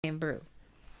and brew.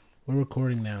 We're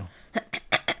recording now.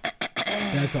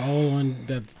 That's all one.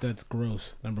 That's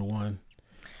gross. Number one.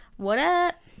 What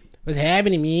up? What's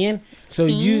happening, man? So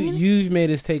you've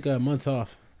made us take months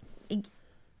off.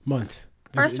 Months.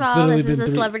 First of all, this is a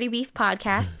Celebrity Beef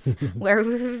podcast where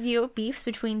we review beefs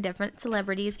between different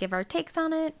celebrities, give our takes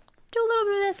on it, do a little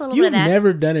bit of this, a little bit of that. You've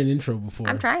never done an intro before.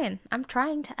 I'm trying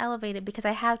to elevate it because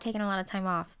I have taken a lot of time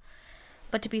off.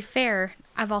 But to be fair,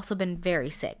 I've also been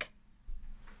very sick.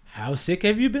 How sick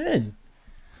have you been?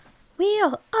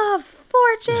 Wheel of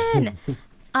Fortune.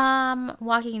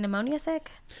 Walking pneumonia sick.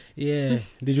 Yeah.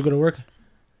 Did you go to work?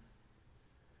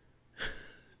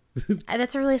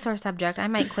 That's a really sore subject. I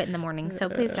might quit in the morning, so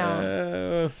please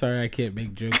don't. Sorry, I can't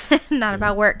make jokes. Not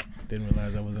about work. Didn't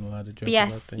realize I wasn't allowed to joke.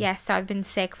 But yes. So I've been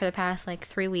sick for the past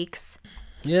 3 weeks.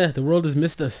 Yeah, the world has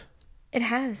missed us. It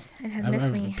has. It has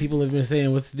missed me. People have been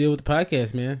saying, "What's the deal with the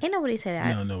podcast, man?" Ain't nobody say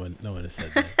that. No one has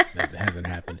said that. That hasn't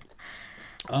happened.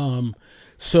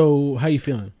 So how you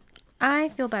feeling? I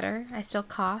feel better. I still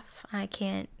cough. I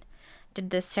can't. Did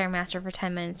the Stairmaster for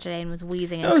 10 minutes today and was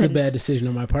wheezing. That was a bad decision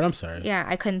on my part. I'm sorry. Yeah,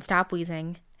 I couldn't stop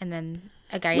wheezing, and then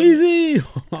a guy. Wheezy.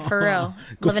 For real,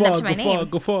 living up to my name.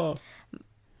 Guffaw.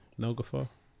 No guffaw.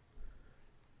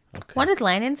 Okay. What does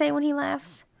Landon say when he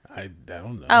laughs? I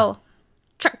don't know. Oh,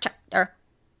 chuck, or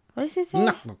what does he say?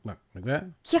 Knock, like that.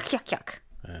 Yuck.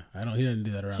 Yeah, He doesn't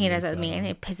do that around me. He does it with me, and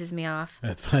it pisses me off.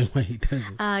 That's probably why he does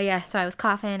it. Yeah. So I was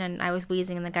coughing and I was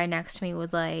wheezing, and the guy next to me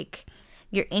was like,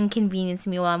 "You're inconveniencing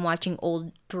me while I'm watching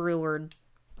Old Drew or."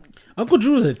 Uncle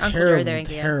Drew is a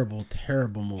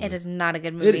terrible movie. It is not a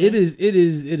good movie. It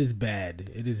is bad.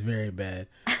 It is very bad.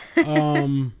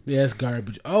 Yeah, it's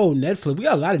garbage. Oh, Netflix. We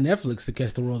got a lot of Netflix to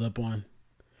catch the world up on.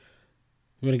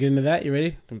 You want to get into that? You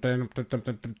ready?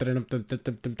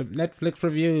 Netflix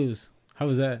reviews. How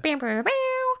was that?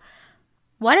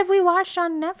 What have we watched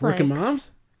on Netflix? Working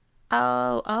Moms?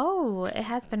 Oh, it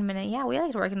has been a minute. Yeah, we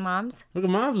liked Working Moms.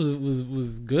 Working Moms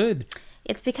was good.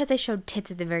 It's because they showed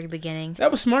tits at the very beginning. That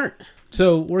was smart.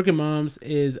 So, Working Moms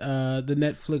is the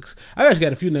Netflix. I've actually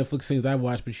got a few Netflix things I've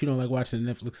watched, but you don't like watching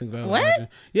the Netflix things I was watching.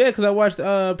 Yeah, because I watched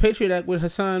Patriot Act with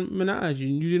Hassan Minaj,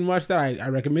 and you didn't watch that. I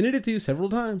recommended it to you several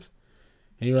times.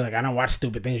 And you were like, I don't watch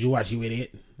stupid things you watch, you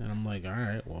idiot. And I'm like, all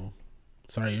right, well,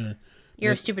 sorry.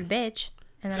 You're a stupid bitch.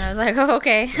 And then I was like, oh,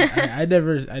 okay. I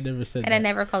never said that. And I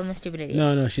never called him a stupid idiot.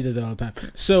 No, she does that all the time.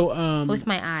 So, with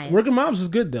my eyes. Working Moms was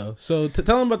good, though. So,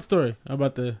 tell them about the story.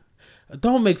 About the...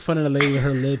 Don't make fun of the lady with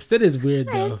her lips. That is weird,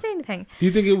 though. I didn't say anything. Do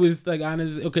you think it was,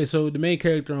 honest? Okay, so the main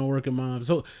character on Working Moms...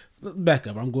 So, back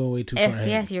up. I'm going way too far ahead.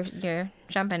 Yes, you're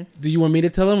jumping. Do you want me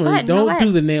to tell them? Or ahead, don't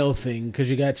do the nail thing,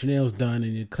 because you got your nails done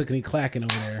and you're clickety-clacking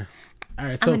over there. All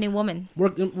right, so... I'm a new woman.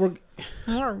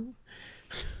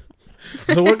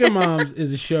 So Working Moms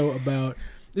is a show about...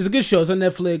 It's a good show. It's on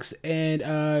Netflix, and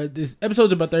this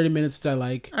episode's about 30 minutes, which I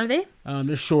like. Are they?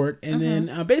 They're short, and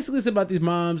then basically it's about these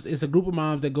moms. It's a group of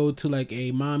moms that go to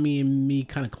a mommy and me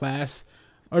kind of class.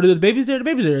 Or the babies there? The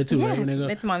babies are there too, right?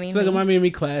 It's mommy and me. It's like a mommy and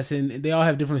me class, and they all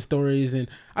have different stories. And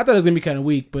I thought it was gonna be kind of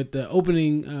weak, but the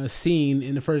opening scene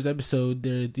in the first episode,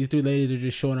 these three ladies are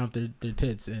just showing off their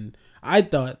tits, and I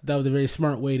thought that was a very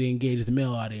smart way to engage the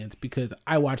male audience because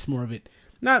I watched more of it.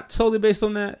 Not solely based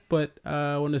on that, but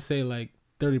I want to say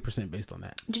 30% based on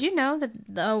that. Did you know that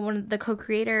the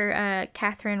co-creator,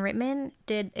 Catherine Rittman,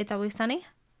 did It's Always Sunny?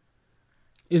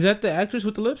 Is that the actress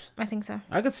with the lips? I think so.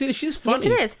 I could see that. She's funny.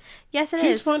 Yes, it is.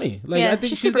 She's funny. I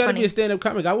think she's got to be a stand-up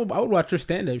comic. I would watch her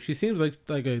stand-up. She seems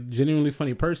like a genuinely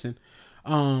funny person.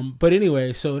 But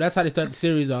anyway, so that's how they start the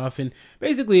series off, and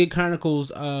basically it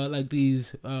chronicles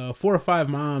these 4 or 5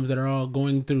 moms that are all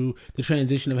going through the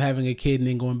transition of having a kid and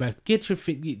then going back.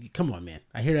 Come on, man!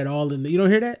 I hear that all in. You don't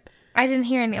hear that? I didn't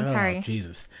hear any. I'm sorry.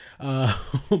 Jesus.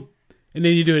 And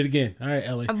then you do it again. All right,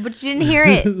 Ellie. But you didn't hear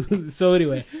it. So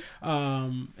anyway,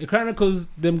 it chronicles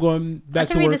them going back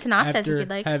to work read the synopsis after if you'd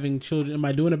like. having children. Am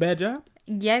I doing a bad job?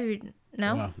 Yeah.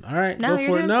 No. Well, all right. No, go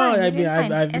for it. No,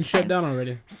 I've been shut down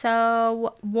already.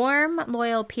 So, warm,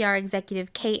 loyal PR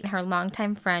executive Kate and her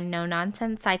longtime friend,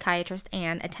 no-nonsense psychiatrist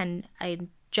Anne, attend a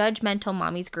judgmental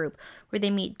mommies group where they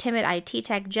meet timid IT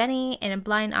tech Jenny and a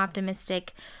blind,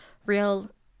 optimistic real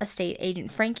estate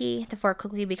agent Frankie. The four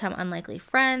quickly become unlikely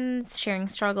friends, sharing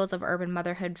struggles of urban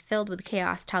motherhood filled with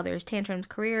chaos, toddlers, tantrums,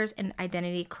 careers, and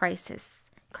identity crises.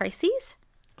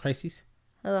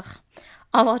 Ugh.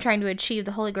 All while trying to achieve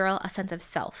the holy grail, a sense of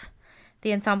self.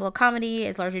 The ensemble comedy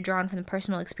is largely drawn from the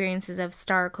personal experiences of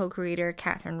star co-creator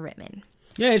Catherine Rittman.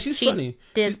 Yeah, she's funny.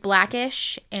 She's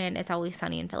Blackish, and It's Always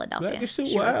Sunny in Philadelphia. Blackish too.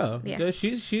 Wow. Yeah,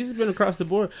 she's been across the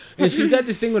board, and she's got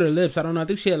this thing with her lips. I don't know. I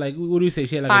think she had like, what do you say?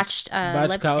 She had like botched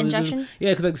lip collagen injection. Yeah,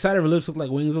 because like the side of her lips look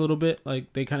like wings a little bit,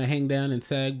 like they kind of hang down and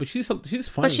sag. But she's funny.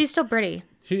 But she's still pretty.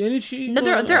 No,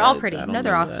 they're all pretty. No,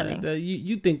 they're all stunning.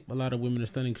 You think a lot of women are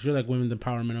stunning because you're like women's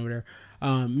empowerment over there.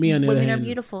 Me on the other women hand, are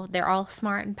beautiful. They're all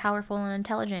smart and powerful and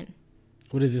intelligent.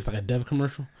 What is this, like a Dev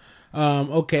commercial?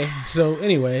 Okay, so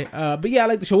anyway, but yeah, I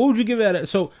like the show. What would you give it?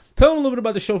 So tell them a little bit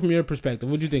about the show from your perspective.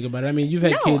 What do you think about it? I mean, you've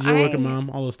had kids, you're a working mom,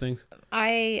 all those things.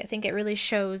 I think it really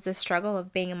shows the struggle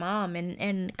of being a mom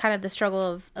and kind of the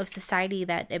struggle of society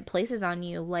that it places on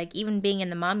you. Like, even being in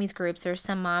the mommies groups, there's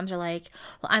some moms are like,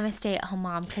 well, I'm a stay-at-home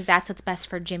mom because that's what's best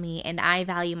for Jimmy, and I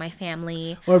value my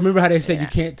family. Or remember how they said you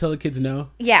can't tell the kids no?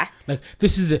 Yeah. Like,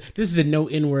 this is a no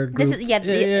N-word group. This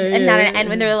is, not an N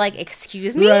when they're like,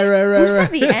 excuse me? Right. Who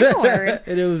said the N-word?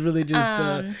 And it was really just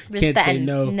can't say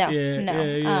no.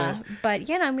 No. But,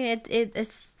 you know, I mean,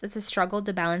 it's a struggle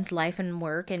to balance life and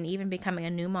work, and even becoming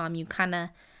a new mom, you kind of...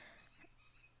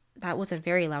 That was a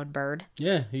very loud bird.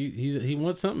 Yeah, he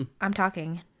wants something. I'm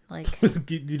talking. Like,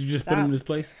 did you just put him in his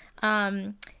place?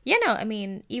 Yeah, no, I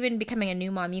mean, even becoming a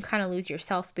new mom, you kind of lose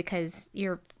yourself because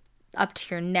you're up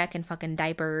to your neck in fucking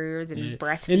diapers and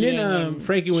breastfeeding. And then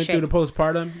Frankie went through the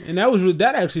postpartum, and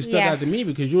that actually stuck out to me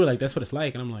because you were like, that's what it's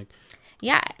like, and I'm like...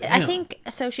 Yeah, damn. I think,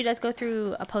 so she does go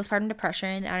through a postpartum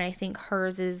depression, and I think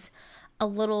hers is a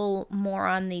little more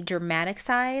on the dramatic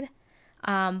side.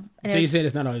 So you're saying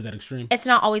it's not always that extreme? It's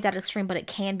not always that extreme, but it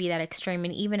can be that extreme.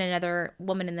 And even another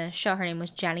woman in the show, her name was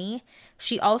Jenny,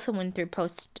 she also went through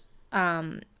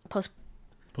postpartum.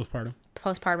 I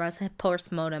was like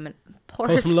postmortem.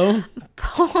 Postmortem?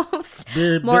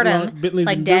 Postmortem.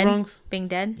 Like dead? Being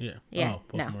dead? Yeah. Yeah. Oh,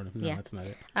 postmortem. No, that's not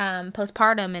it.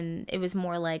 Postpartum, and it was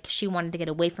more like she wanted to get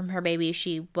away from her baby.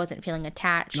 She wasn't feeling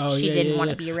attached. She didn't want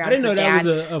to be around her dad. I didn't know that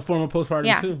was a form of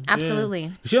postpartum too. Yeah, absolutely.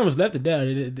 Yeah. She almost left the dad.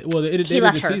 They ended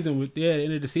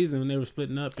the season when they were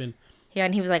splitting up. And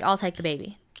he was like, I'll take the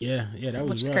baby. Yeah, that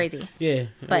was which is rough. crazy. Yeah,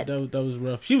 but that was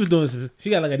rough. She was doing she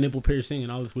got like a nipple piercing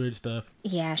and all this weird stuff.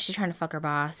 Yeah, she's trying to fuck her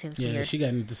boss. It was weird. Yeah, she got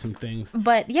into some things.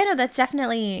 But yeah, no, that's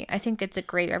definitely, I think it's a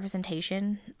great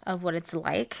representation of what it's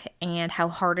like and how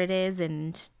hard it is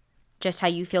and just how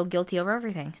you feel guilty over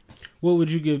everything. What would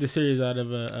you give the series out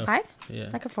of a 5? Yeah,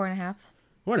 like a 4.5.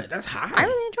 That's high. I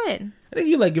really enjoyed it. I think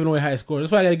you like giving away high scores.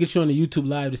 That's why I got to get you on the YouTube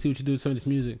live to see what you do with some of this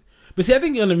music. But see, I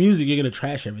think on the music, you're going to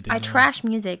trash everything. I trash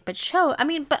music, but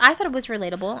but I thought it was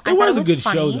relatable. It was a good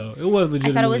show, though. It was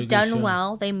legitimately. I thought it was done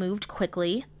well. They moved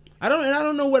quickly. I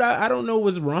don't know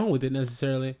what's wrong with it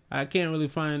necessarily. I can't really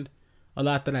find a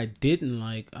lot that I didn't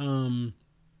like.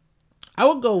 I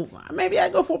would go, maybe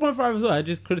I'd go 4.5 as well. I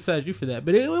just criticized you for that.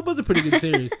 But it was a pretty good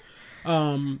series.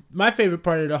 My favorite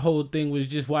part of the whole thing was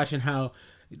just watching how,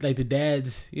 like, the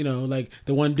dads, you know, like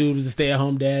the one dude was a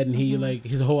stay-at-home dad, and he like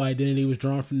his whole identity was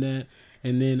drawn from that.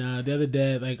 And then the other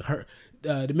dad, like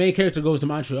the main character goes to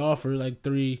Montreal for like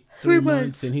three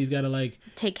months, and he's got to like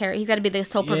take care. He's got to be the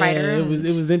sole provider. It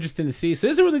was interesting to see. So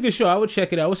it's a really good show. I would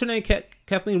check it out. What's her name?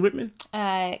 Kathleen Rittman.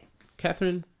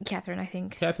 Catherine, I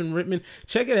think. Catherine Rittman.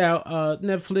 Check it out.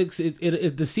 Netflix.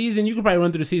 It's the season. You can probably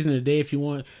run through the season in a day if you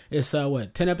want. It's 10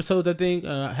 episodes, I think.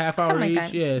 Half hour something each.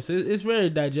 Like that. Yeah, so it's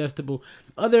very digestible.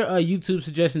 Other YouTube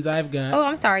suggestions I've got. Oh,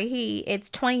 I'm sorry. It's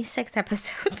 26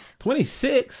 episodes.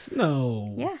 26?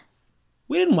 No. Yeah.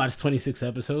 We didn't watch 26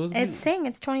 episodes. It's saying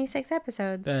it's 26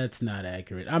 episodes. That's not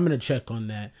accurate. I'm gonna check on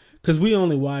that because we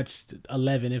only watched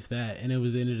 11, if that, and it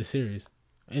was the end of the series.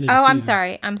 I'm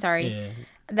sorry. Yeah.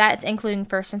 That's including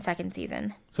first and second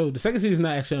season. So the second season is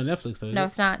not actually on Netflix, though. No,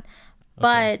 it's not. Okay.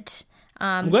 But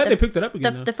I'm glad they picked it up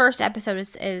again. The first episode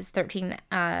is 13.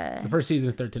 The first season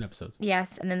is 13 episodes.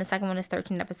 Yes, and then the second one is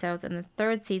 13 episodes, and the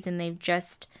third season they've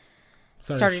just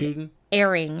started shooting,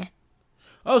 airing.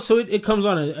 Oh, so it comes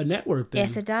on a network then?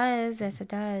 Yes, it does.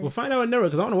 Well, find out what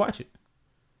network because I want to watch it.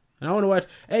 And I want to watch.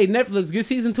 Hey, Netflix, get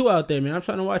season 2 out there, man. I'm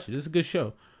trying to watch it. It's a good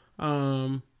show.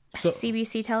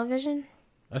 CBC television.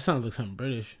 That sounds like something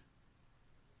British.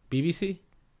 BBC?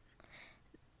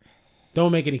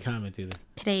 Don't make any comments either.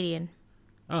 Canadian.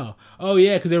 Oh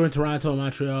yeah, because they were in Toronto and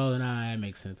Montreal, and that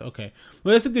makes sense. Okay.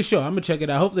 Well, it's a good show. I'm going to check it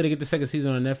out. Hopefully they get the second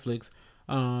season on Netflix.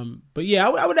 But yeah,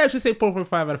 I would actually say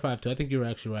 4.5 out of 5 too. I think you were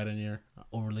actually right on your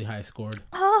overly high scored.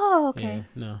 Oh, okay. Yeah,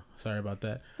 no, sorry about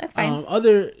that. That's fine.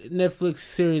 Other Netflix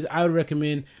series I would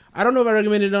recommend. I don't know if I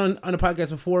recommended it on the podcast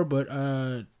before,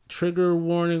 but Trigger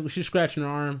Warning. She's scratching her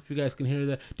arm. If you guys can hear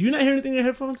that. Do you not hear anything in your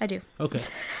headphones? I do. Okay.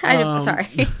 I do.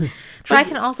 Sorry. But I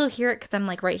can also hear it because I'm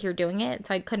like right here doing it,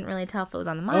 so I couldn't really tell if it was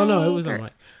on the mic. Oh no, it was on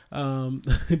mic.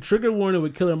 Trigger Warning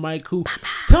with Killer Mike, who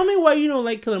Tell me why you don't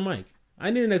like Killer Mike. I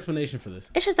need an explanation for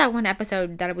this. It's just that one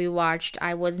episode that we watched.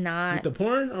 I was not with the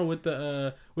porn or with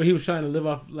the where he was trying to live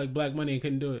off like black money and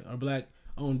couldn't do it, or black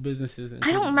owned businesses.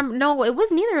 I don't remember. No, it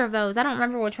was neither of those. I don't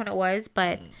remember which one it was,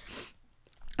 but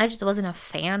I just wasn't a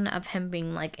fan of him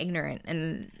being like ignorant,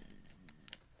 and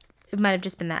it might have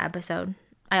just been that episode.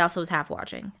 I also was half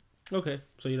watching. Okay,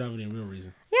 so you don't have any real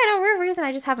reason. Yeah, no real reason.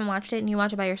 I just haven't watched it, and you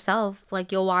watch it by yourself.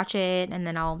 Like you'll watch it, and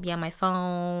then I'll be on my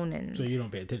phone, and so you don't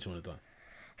pay attention when it's on.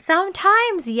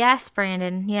 Sometimes, yes,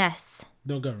 Brandon, yes.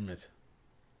 No government.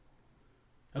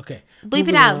 Okay. Bleep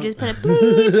it out. Just put a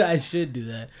bleep. I should do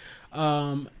that.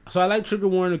 So I like Trigger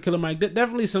Warning and Killer Mike.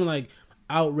 Definitely some like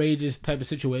outrageous type of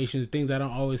situations, things I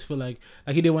don't always feel like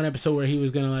he did one episode where he was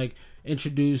gonna like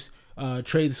introduce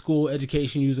trade school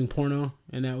education using porno,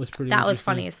 and that was pretty. That was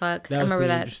funny as fuck. I remember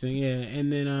that. Interesting, yeah.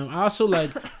 And then I also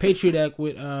like Patriot Act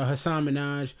with Hassan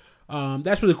Minaj.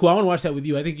 That's really cool. I want to watch that with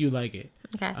you. I think you like it.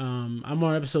 Okay. I'm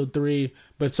on episode 3,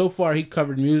 but so far he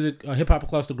covered music, hip hop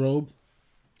across the globe,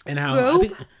 and how I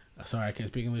think. Sorry, I can't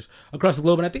speak English. Across the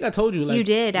globe, and I think I told you, like, you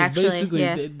did actually. Basically,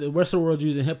 yeah. the rest of the world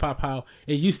using hip hop how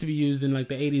it used to be used in like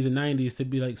the 80s and 90s to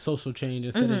be like social change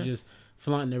instead of just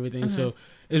flaunting everything. So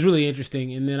it's really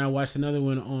interesting. And then I watched another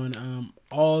one on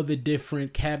all the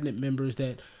different cabinet members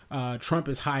that Trump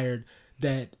has hired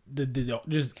that the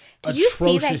just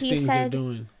atrocious things they're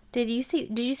doing. Did you see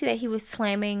that he was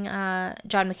slamming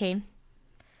John McCain?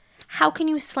 How can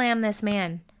you slam this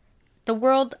man? The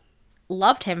world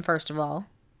loved him, first of all.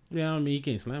 Yeah, I mean, you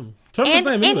can't slam him. Trump can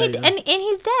slam anybody, and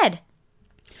he's dead.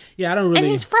 Yeah, I don't really. And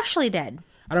he's freshly dead.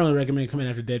 I don't really recommend coming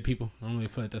after dead people. I don't really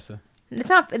feel like that's a.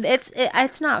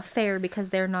 It's not fair because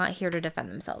they're not here to defend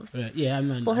themselves. Yeah, I'm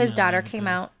not. Well, his daughter came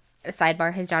out.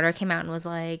 Sidebar: his daughter came out and was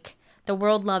like, "The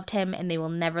world loved him, and they will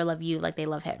never love you like they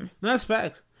love him." No, that's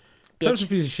facts. Trump's a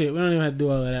piece of shit. We don't even have to do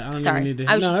all of that. I don't even need to.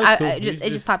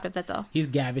 It just popped up. That's all. He's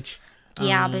garbage.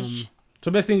 Garbage. So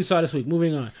best thing you saw this week.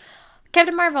 Moving on.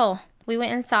 Captain Marvel. We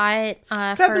went and saw it.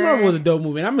 Captain Marvel was a dope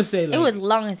movie. And I'm gonna say like, it was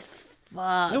long as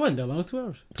fuck. It wasn't that long. It was 2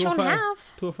 hours. 2.5.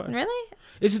 2:05. Really?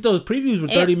 It's just those previews were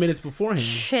 30 minutes beforehand.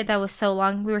 Shit, that was so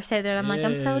long. We were sitting there. I'm like,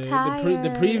 I'm so tired. The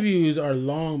previews are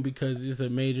long because it's a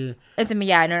major.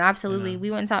 Yeah, no, absolutely. We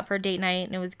went and saw it for a date night,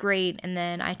 and it was great. And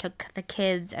then I took the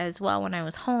kids as well when I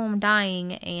was home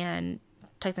dying, and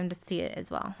took them to see it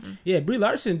as well. Yeah, Brie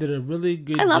Larson did a really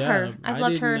good job. I love her. I've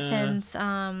loved her since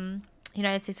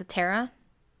United States of Terra.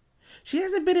 She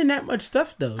hasn't been in that much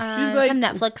stuff though. She's like some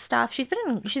Netflix stuff. She's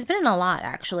been in a lot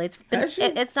actually.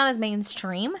 It's not as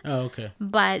mainstream. Oh, okay.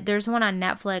 But there's one on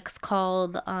Netflix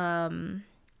called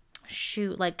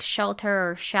like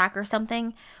Shelter or Shack or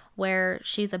something, where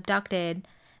she's abducted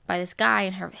by this guy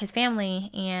and his family,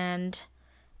 and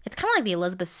it's kind of like the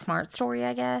Elizabeth Smart story,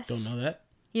 I guess. Don't know that.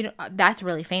 That's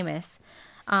really famous.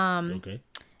 Okay.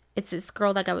 It's this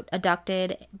girl that got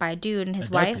abducted by a dude and his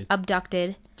wife.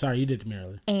 Abducted. Sorry, you did to me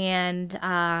earlier. And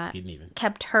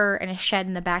kept her in a shed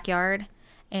in the backyard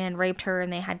and raped her,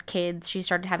 and they had kids. She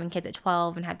started having kids at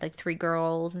 12 and had like 3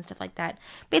 girls and stuff like that.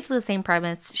 Basically the same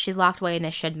premise. She's locked away in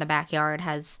this shed in the backyard,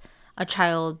 has a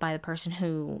child by the person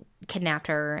who kidnapped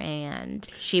her, and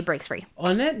she breaks free.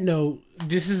 On that note,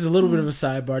 this is a little bit of a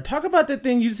sidebar. Talk about the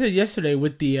thing you said yesterday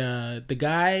with the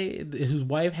guy whose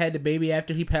wife had the baby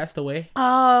after he passed away.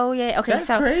 Oh yeah, okay. That's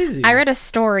crazy. I read a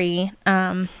story.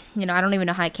 I don't even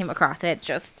know how I came across it.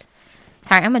 Just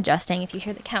sorry, I'm adjusting. If you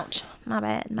hear the couch, my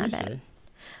bad.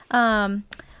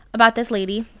 About this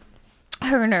lady.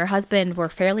 Her and her husband were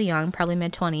fairly young, probably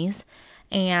mid-20s.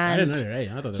 And I didn't know they were. I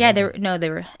thought they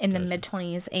were in the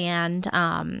mid-20s, and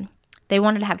they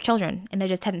wanted to have children, and it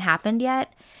just hadn't happened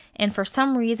yet. And for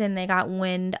some reason, they got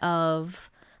wind of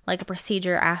like a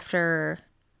procedure that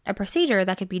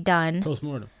could be done.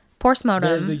 Postmortem.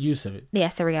 There's the use of it.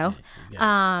 Yes, there we go.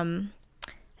 Yeah.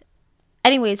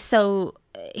 Anyways, so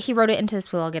he wrote it into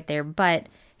this will. I'll get there, but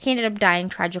he ended up dying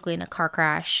tragically in a car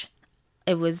crash.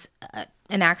 It was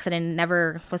an accident,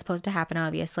 never was supposed to happen,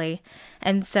 obviously.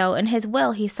 And so in his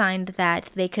will, he signed that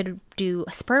they could do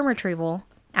a sperm retrieval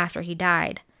after he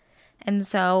died. And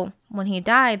so when he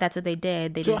died, that's what they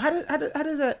did. How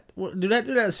does that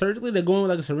do that surgically? They go in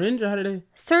with like a syringe, or how do they?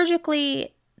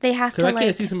 Surgically, they have to. Because I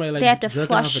can't see somebody like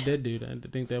jerking off a dead dude. I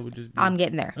think that would just be... I'm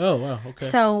getting there. Oh wow, okay.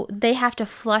 So they have to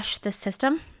flush the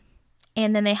system,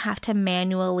 and then they have to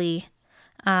manually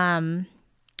yank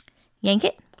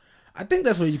it. I think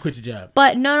that's where you quit your job.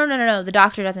 But no. The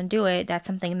doctor doesn't do it. That's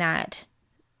something that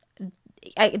the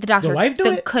doctor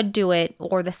could do it,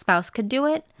 or the spouse could do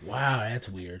it. Wow, that's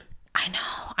weird. I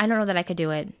know. I don't know that I could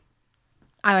do it.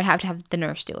 I would have to have the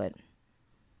nurse do it.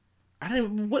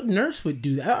 What nurse would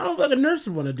do that? I don't know if a nurse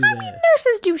would want to do that. Mean,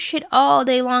 nurses do shit all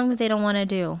day long that they don't want to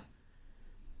do.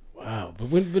 Wow,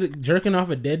 but jerking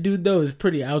off a dead dude though is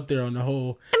pretty out there on the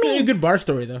whole. I mean, a good bar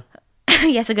story though.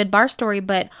 Yes, a good bar story.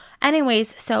 But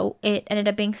anyways, so it ended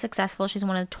up being successful. She's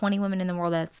one of the 20 women in the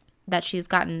world that she's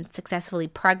gotten successfully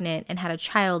pregnant and had a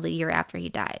child a year after he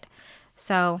died.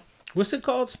 So. What's it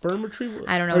called? Sperm retrieval?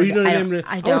 I don't know. Or you know I don't.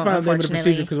 I want to find out the name of the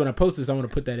procedure because when I post this, I want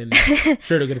to put that in there.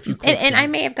 Sure to get a few quotes. And I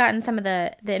may have gotten some of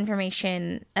the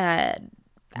information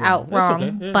out wrong.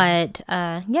 Okay. Yeah.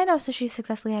 But so she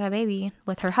successfully had a baby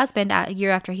with her husband a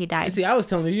year after he died. And see, I was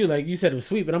telling you, like, you said it was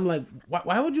sweet, but I'm like,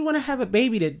 why would you want to have a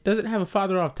baby that doesn't have a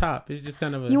father off top? It's just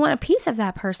kind of You want a piece of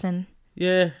that person.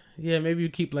 Yeah, maybe you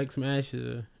keep like some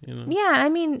ashes, Yeah, I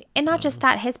mean, and not just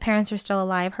that, his parents are still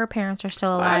alive, her parents are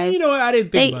still alive. I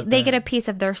didn't think about that. They get a piece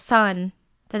of their son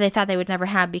that they thought they would never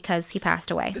have because he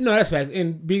passed away. No, that's fact.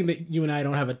 And being that you and I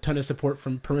don't have a ton of support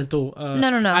from parental... No.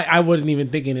 I wasn't even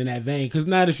thinking in that vein, because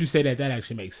now that you say that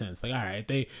actually makes sense. Like, all right,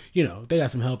 they got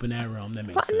some help in that realm. That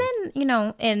makes sense. And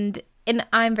then, and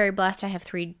I'm very blessed. I have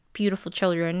 3 beautiful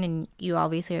children, and you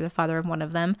obviously are the father of one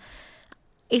of them.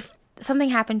 If something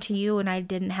happened to you and I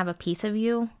didn't have a piece of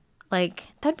you, like,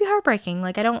 that'd be heartbreaking.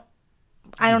 Like, I don't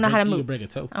know how to move. You break a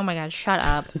toe. Oh my God, shut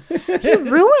up. He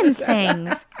ruins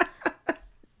things.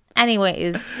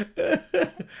 Anyways.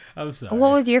 I'm sorry.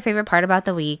 What was your favorite part about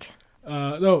the week?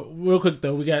 No, real quick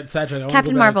though, we got sidetracked.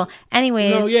 Captain Marvel.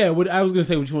 Anyways. No, yeah, I was going to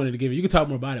say what you wanted to give it. You could talk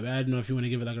more about it, but I didn't know if you want to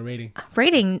give it like a rating.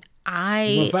 Rating?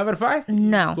 You going 5 out of 5?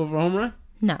 No. Go for a home run?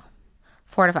 No.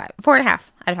 4 out of 5. 4.5 out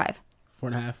of 5.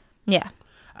 4.5? Yeah.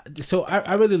 So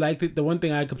I really liked it. The one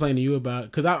thing I complained to you about,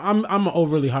 because I'm an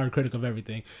overly hard critic of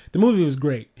everything. The movie was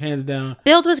great, hands down.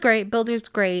 Build was great. Builder's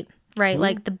great, right? Ooh.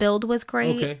 Like the build was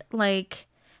great. Okay. Like,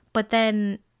 but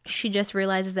then she just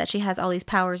realizes that she has all these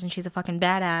powers and she's a fucking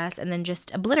badass, and then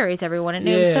just obliterates everyone. And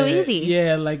it was so easy.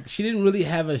 Yeah, like she didn't really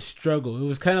have a struggle. It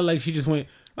was kind of like she just went,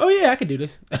 "Oh yeah, I could do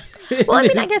this." Well, I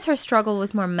mean, I guess her struggle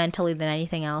was more mentally than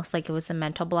anything else. Like it was the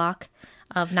mental block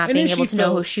of not being able to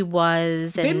know who she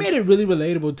was. And they made it really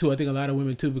relatable too. I think a lot of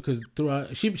women too, because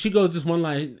throughout she goes this one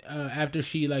line after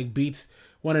she like beats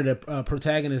one of the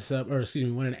protagonists up, or excuse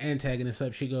me, one of the antagonists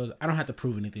up. She goes, "I don't have to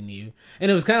prove anything to you," and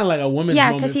it was kind of like a woman's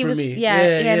moment for me.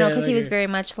 Because he was very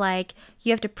much like,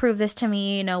 "You have to prove this to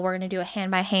me. We're gonna do it hand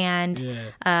by hand.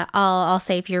 Yeah. I'll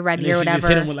say if you're ready or whatever." Just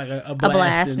hit him with like a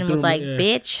blast and was like,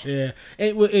 "Bitch." Yeah,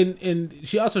 and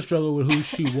she also struggled with who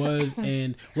she was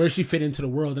and where she fit into the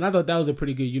world, and I thought that was a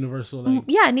pretty good universal. Like,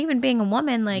 yeah, and even being a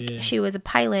woman, she was a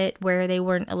pilot where they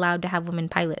weren't allowed to have women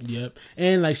pilots. Yep,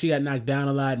 and like she got knocked down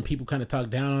a lot, and people kind of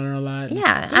talked down on her a lot.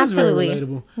 Yeah, so absolutely. It was very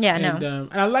relatable. Yeah,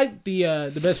 and I liked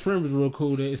the best friend was real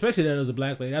cool, especially that it was a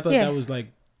black lady. I thought that was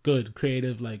like good,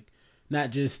 creative, like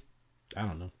not just, I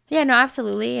don't know. Yeah, no,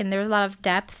 absolutely. And there was a lot of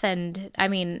depth. And I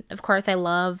mean, of course, I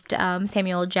loved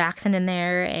Samuel Jackson in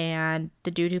there, and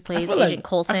the dude who plays Agent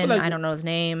Coulson. I don't know his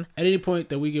name. At any point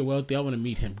that we get wealthy, I want to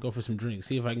meet him, go for some drinks,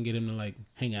 see if I can get him to like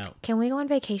hang out. Can we go on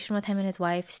vacation with him and his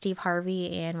wife, Steve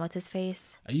Harvey, and what's his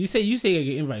face? You say I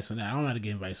get invites on that. I don't know how to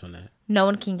get invites on that. No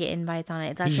one can get invites on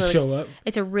it. It's actually, you show up.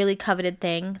 It's a really coveted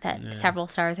thing that several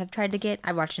stars have tried to get.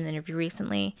 I watched an interview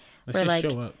recently where like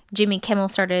Jimmy Kimmel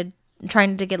started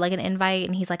trying to get like an invite,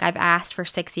 and he's like, "I've asked for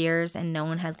 6 years and no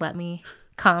one has let me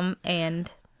come." And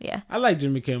yeah, I like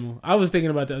Jimmy Kimmel. I was thinking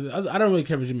about that. I don't really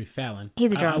care for Jimmy Fallon.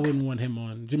 He's a drunk. I wouldn't want him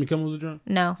on. Jimmy Kimmel was a drunk?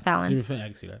 No, Fallon. Jimmy Fallon, I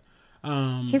can see that.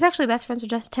 He's actually best friends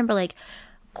with Justin Timberlake.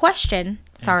 Question.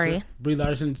 Sorry. Brie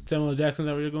Larson, Samuel Jackson, is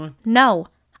that where you're going? No.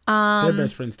 They're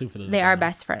best friends too for those. They are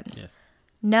best friends. Yes.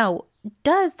 No.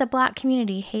 Does the black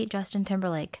community hate Justin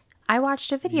Timberlake? I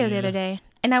watched a video the other day.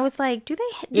 And I was like,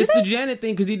 It's the Janet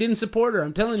thing, because he didn't support her.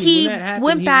 I'm telling you, when that happened,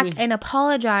 went back and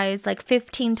apologized like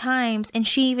 15 times, and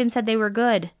she even said they were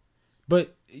good.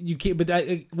 But you can't. But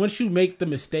once you make the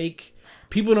mistake,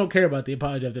 people don't care about the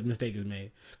apology after the mistake is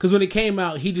made. Because when it came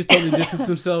out, he just totally distanced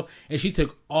himself, and she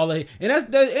took all of it.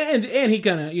 And he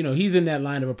kind of, he's in that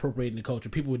line of appropriating the culture.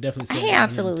 People would definitely say he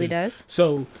absolutely does.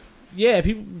 So, yeah,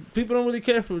 people don't really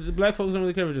care for black folks. Don't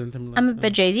really care for Justin Timberlake.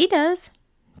 But Jay-Z does.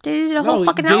 They did a whole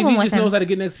fucking album with him. Jay-Z just knows how to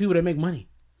get next to people that make money.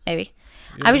 Maybe.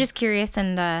 Yeah. I was just curious,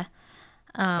 and I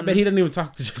bet he doesn't even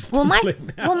talk to Justin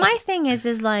Timberlake now. Well, my thing is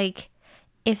like,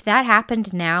 if that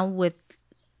happened now with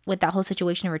that whole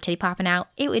situation of her titty popping out,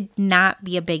 it would not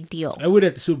be a big deal. I would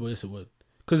at the Super Bowl. Yes, it would.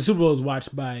 Because the Super Bowl is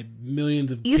watched by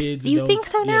millions of kids. You think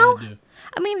so now? Yeah, I do.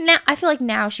 I mean, now I feel like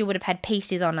now she would have had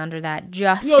pasties on under that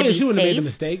just to be safe. She would have made the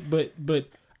mistake, but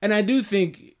and I do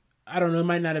think, I don't know, it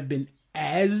might not have been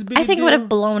as big. I think it would have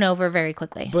blown over very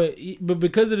quickly. But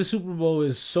because of the Super Bowl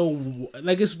is so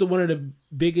like it's one of the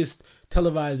biggest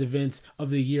televised events of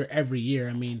the year every year.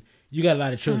 I mean, you got a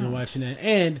lot of children watching that,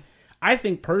 and I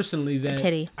think personally that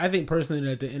the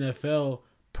NFL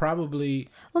probably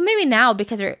maybe now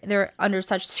because they're under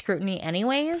such scrutiny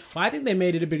anyways. Well, I think they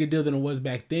made it a bigger deal than it was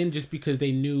back then, just because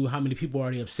they knew how many people were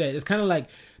already upset. It's kind of like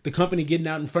the company getting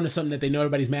out in front of something that they know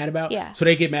everybody's mad about, so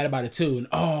they get mad about it too.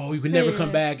 And you can never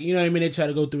come back. You know what I mean? They try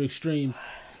to go through extremes.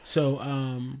 So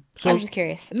I'm just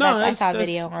curious. No, I saw a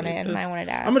video on it, and I wanted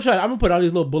to ask. I'm gonna put all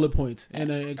these little bullet points, and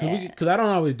because I don't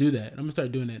always do that, I'm gonna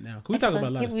start doing that now. Can we talk about a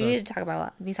lot of stuff? We need to talk about a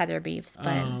lot besides our beefs,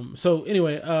 but so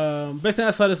anyway, best thing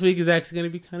I saw this week is actually gonna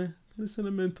be kind of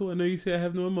sentimental. I know you say I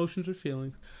have no emotions or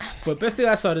feelings, but best thing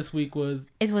I saw this week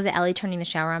was it Ellie turning the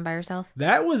shower on by herself?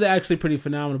 That was actually pretty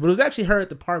phenomenal, but it was actually her at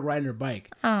the park riding her bike.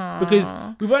 Aww. Because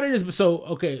we bought her this.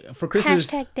 So for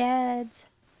Christmas, #dads.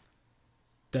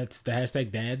 That's the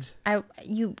 #dads.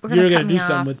 You were gonna do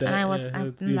something with that, and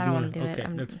I don't want to do it. Okay,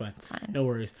 that's fine. It's fine. No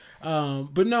worries.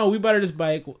 But no, we bought her this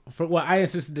bike. I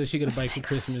insisted that she get a bike for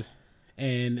Christmas,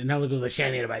 and Ella goes like, "She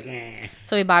need a bike."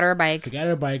 So we bought her a bike. So we got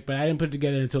her a bike, but I didn't put it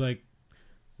together until like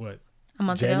a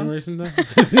month January ago. Sometime.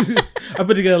 I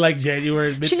put together like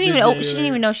January. She didn't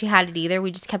even know she had it either.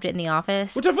 We just kept it in the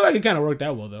office, which I feel like it kind of worked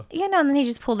out well though. Yeah, no. And then he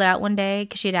just pulled it out one day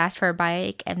because she had asked for a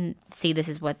bike, and see, this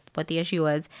is what the issue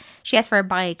was. She asked for a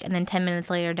bike, and then 10 minutes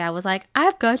later, Dad was like,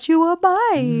 "I've got you a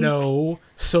bike." No,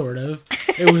 sort of.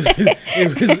 It was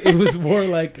it was more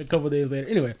like a couple days later.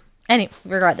 Anyway,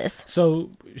 regardless.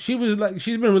 So she's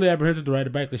been really apprehensive to ride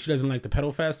a bike because she doesn't like the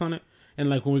pedal fast on it, and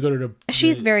like when we go to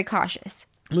she's very cautious.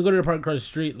 When we go to the park across the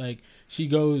street, like she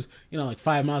goes, like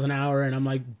 5 miles an hour, and I'm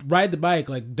like, ride the bike,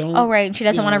 like don't. Oh right, she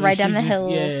doesn't want to ride down the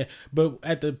hills. Yeah, but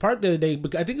at the park the other day,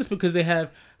 I think it's because they have.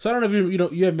 So I don't know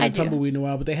if you haven't been tumbleweed in a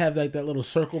while, but they have like that little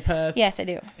circle path. Yes, I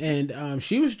do. And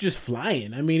she was just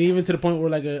flying. I mean, even to the point where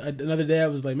like another day I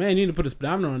was like, man, you need to put a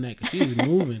speedometer on that because she was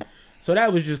moving. So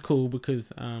that was just cool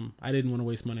because I didn't want to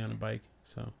waste money on a bike.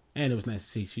 So and it was nice to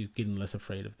see she's getting less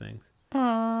afraid of things.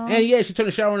 Aww. And yeah, she turned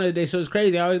the shower on the other day, so it's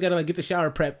crazy. I always gotta like get the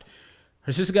shower prepped.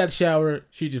 Her sister got the shower.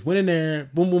 She just went in there.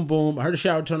 Boom, boom, boom. I heard the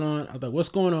shower turn on. I was like, "What's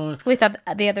going on?" We thought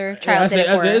the other child did it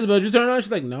for her. I said, "Isabel, did you turn it on?"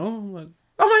 She's like, "No." I'm like,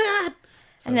 "Oh my god!"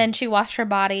 So, and then she washed her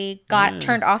body,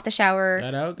 turned off the shower,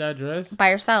 got out, got dressed by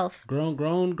herself.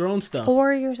 Grown stuff.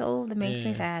 4 years old. It makes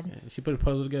me sad. Yeah. She put a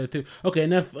puzzle together too. Okay,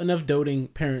 enough doting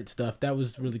parent stuff. That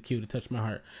was really cute. It touched my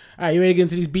heart. All right, you ready to get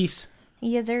into these beefs?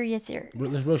 Yes, sir. Yes, sir.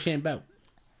 Let's Rochambeau.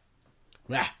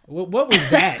 What was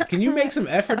that? Can you make some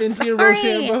effort into your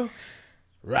Rochambeau?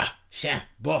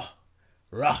 Rochambeau.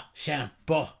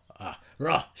 Rochambeau.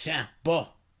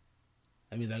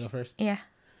 That means I go first? Yeah.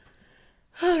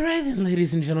 All right then,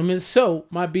 ladies and gentlemen. So,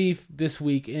 my beef this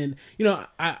week, and,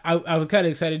 I was kind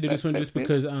of excited to do this one just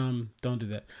because, don't do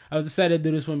that. I was excited to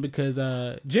do this one because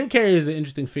Jim Carrey is an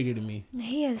interesting figure to me.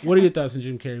 He is. What are your thoughts on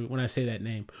Jim Carrey when I say that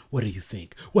name? What do you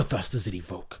think? What thoughts does it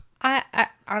evoke? I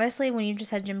honestly, when you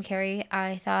just said Jim Carrey,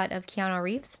 I thought of Keanu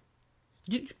Reeves.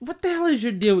 What the hell is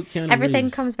your deal with Keanu Reeves? Everything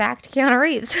comes back to Keanu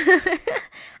Reeves.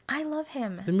 I love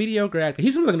him. He's a mediocre actor.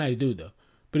 He's like a nice dude, though.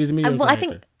 But he's a mediocre actor. I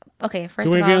think, okay, first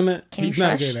of all, can he's you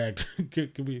not shush? a great actor.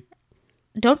 Can we?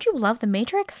 Don't you love The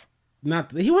Matrix? He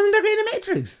wasn't that great in The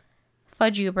Matrix.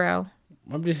 Fudge you, bro.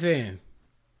 I'm just saying.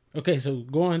 Okay, so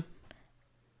go on.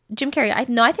 Jim Carrey.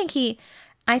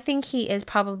 I think he is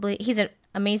probably, he's an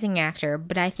amazing actor,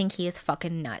 but I think he is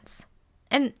fucking nuts.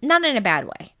 And not in a bad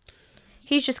way.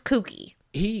 He's just kooky.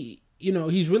 He's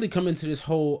really come into this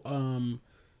whole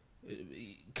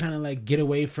kind of like get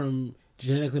away from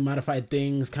genetically modified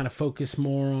things, kind of focus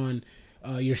more on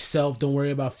yourself, don't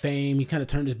worry about fame. He kind of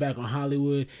turned his back on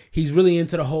Hollywood. He's really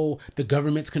into the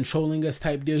government's controlling us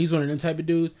type deal. He's one of them type of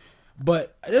dudes.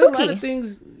 But there's a lot of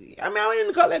things, I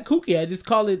wouldn't call that kooky. I just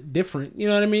call it different. You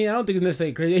know what I mean? I don't think it's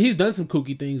necessarily crazy. He's done some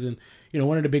kooky things, and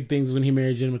one of the big things was when he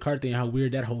married Jenny McCarthy and how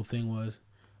weird that whole thing was.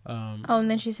 And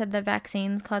then she said that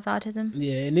vaccines cause autism.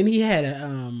 Yeah, and then he had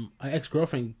an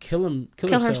ex-girlfriend kill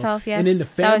herself. Yes, and then the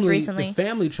family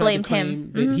tried blamed to claim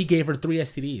him that he gave her 3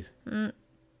 STDs.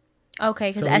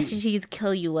 Okay, because STDs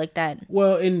kill you like that.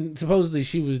 Well, and supposedly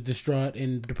she was distraught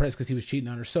and depressed because he was cheating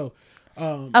on her. So,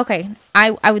 okay,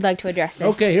 I would like to address this.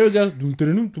 Okay, here we go.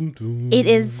 It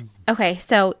is okay.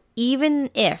 So even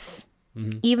if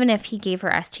he gave her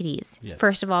STDs, yes.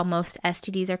 First of all, most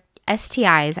STDs are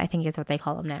STIs, I think is what they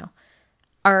call them now,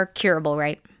 are curable,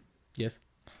 right? Yes.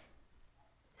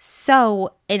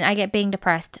 So, and I get being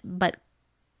depressed, but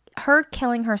her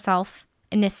killing herself,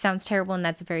 and this sounds terrible and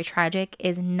that's very tragic,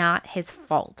 is not his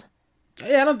fault.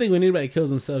 Yeah, I don't think when anybody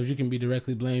kills themselves, you can be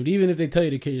directly blamed, even if they tell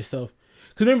you to kill yourself.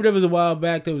 Because remember, there was a while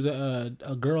back, there was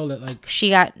a girl that like...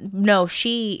 She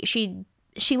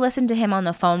listened to him on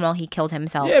the phone while he killed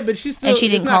himself. Yeah, but she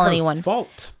didn't call anyone.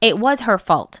 Fault. It was her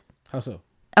fault. How so?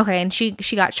 Okay, and she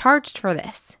got charged for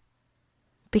this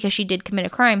because she did commit a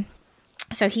crime.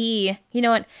 So you know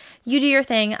what? You do your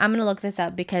thing. I'm going to look this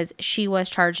up because she was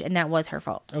charged and that was her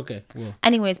fault. Okay. Well.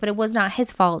 Anyways, but it was not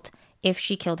his fault if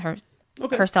she killed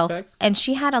herself. Facts. And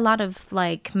she had a lot of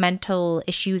like mental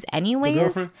issues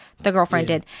anyways. The girlfriend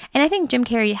did. And I think Jim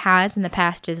Carrey has in the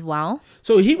past as well.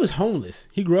 So he was homeless.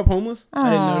 He grew up homeless. Aww. I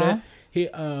didn't know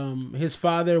that. His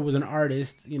father was an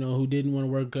artist, who didn't want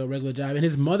to work a regular job, and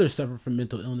his mother suffered from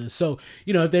mental illness. So,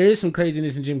 if there is some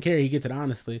craziness in Jim Carrey, he gets it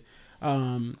honestly.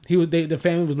 The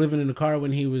family was living in a car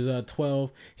when he was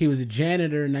 12. He was a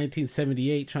janitor in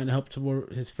 1978 trying to help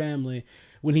support his family.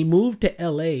 When he moved to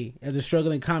LA as a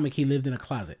struggling comic, he lived in a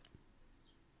closet.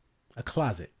 A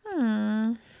closet.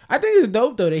 I think it's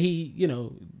dope though that he,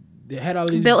 had all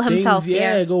these built things, himself,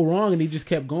 go wrong, and he just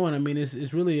kept going. I mean,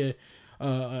 it's really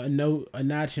a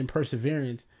notch in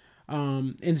perseverance.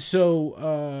 And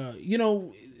so,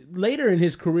 later in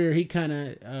his career, he kind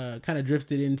of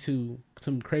drifted into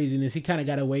some craziness. He kind of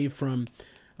got away from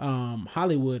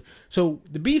Hollywood. So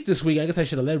the beef this week, I guess I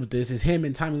should have led with this, is him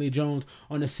and Tommy Lee Jones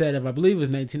on the set of, I believe it was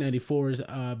 1994's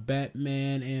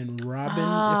Batman and Robin, if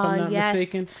I'm not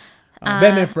mistaken.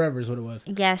 Batman Forever is what it was.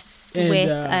 Yes, and,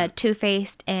 with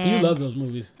Two-Faced and... You love those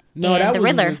movies. No, that was the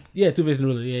Riddler. Two-Faced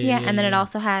and the Riddler. Yeah, and then it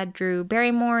also had Drew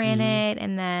Barrymore in it,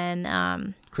 and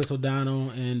then... Chris O'Donnell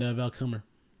and Val Kilmer.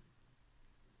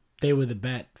 They were the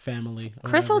Bat family.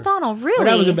 Chris O'Donnell, really? Well,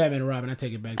 that was in Batman and Robin. I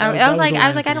take it back. I was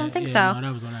like, I don't think so. No,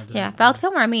 that was one after that. Yeah, Val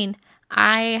Kilmer. I mean,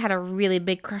 I had a really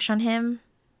big crush on him.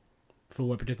 For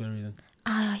what particular reason?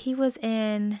 He was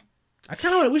in. I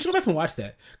kind of want. We should go back and watch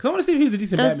that because I want to see if he was a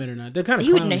decent Batman or not. They're kind of.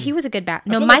 He was a good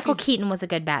Batman. No, Michael Keaton was a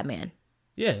good Batman.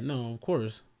 Yeah, no, of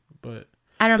course, but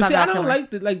I don't know about Val Kilmer. I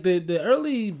don't like the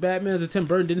early Batmans of Tim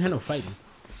Burton didn't have no fighting.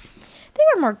 They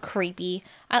were more creepy,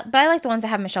 but I like the ones that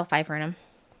have Michelle Pfeiffer in them.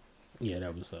 Yeah,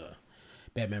 that was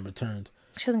Batman Returns.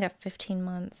 She only got 15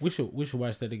 months. We should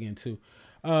watch that again too.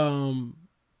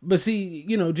 But see,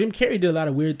 Jim Carrey did a lot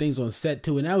of weird things on set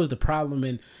too, and that was the problem.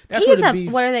 And that's what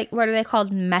are they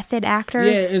called? Method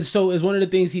actors. Yeah, and so as one of the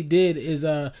things he did is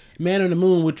Man on the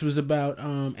Moon, which was about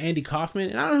Andy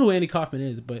Kaufman, and I don't know who Andy Kaufman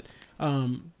is, but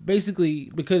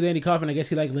basically because Andy Kaufman, I guess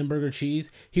he liked Limburger cheese,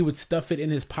 he would stuff it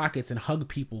in his pockets and hug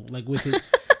people like with it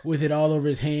with it all over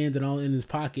his hands and all in his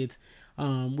pockets.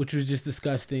 Which was just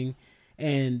disgusting,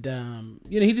 and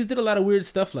he just did a lot of weird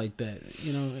stuff like that,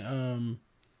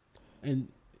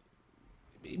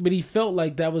 but he felt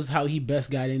like that was how he best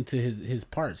got into his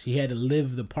parts. He had to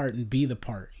live the part and be the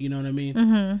part. You know what I mean?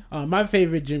 Mm-hmm. My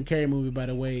favorite Jim Carrey movie, by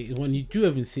the way, is one you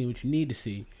haven't seen, which you need to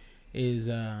see, is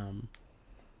The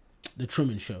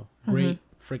Truman Show. Great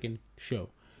freaking show.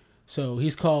 So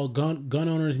he's called Gun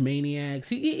Owners Maniacs.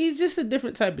 He's just a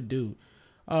different type of dude.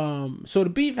 So the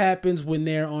beef happens when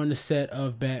they're on the set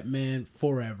of Batman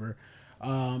Forever,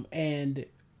 and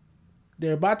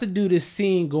they're about to do this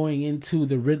scene going into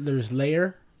the Riddler's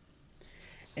lair,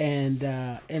 and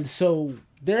so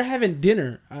they're having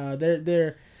dinner.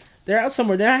 They're out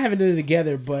somewhere. They're not having dinner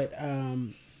together, but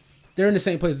they're in the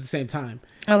same place at the same time.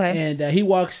 Okay. And he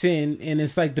walks in, and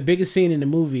it's like the biggest scene in the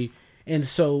movie. And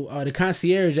so the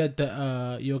concierge at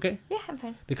the you okay? Yeah, I'm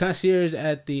fine. The concierge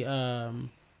at the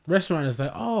restaurant is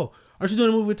like, "Oh, aren't you doing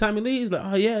a movie with Tommy Lee?" He's like,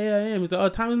 "Oh yeah, I am." He's like, "Oh,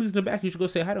 Tommy Lee's in the back. You should go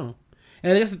say hi to him."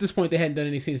 And I guess at this point they hadn't done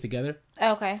any scenes together.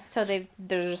 Okay, so they're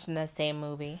just in the same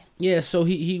movie. Yeah, so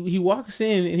he walks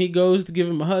in and he goes to give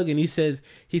him a hug and he says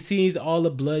he sees all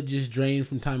the blood just drain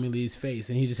from Tommy Lee's face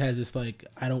and he just has this like,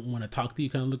 "I don't want to talk to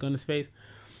you" kind of look on his face.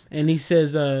 And he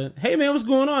says, "Hey man, what's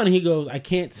going on?" And he goes, "I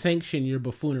can't sanction your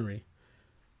buffoonery."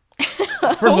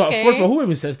 First of all, who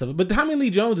even says stuff? But Tommy Lee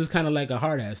Jones is kind of like a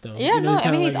hard ass, though.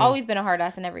 Yeah, he's always been a hard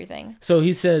ass in everything. So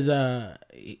he says,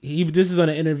 this is on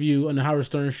an interview on the Howard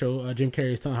Stern show. Jim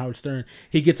Carrey is telling Howard Stern.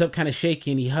 He gets up kind of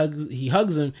shaky and he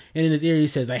hugs him, and in his ear he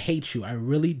says, "I hate you. I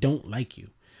really don't like you."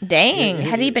 Dang,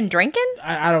 had he been drinking?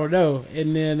 I don't know.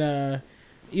 And then,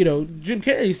 Jim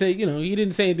Carrey said, he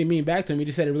didn't say anything mean back to him. He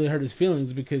just said it really hurt his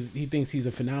feelings because he thinks he's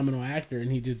a phenomenal actor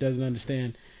and he just doesn't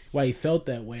understand why he felt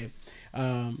that way.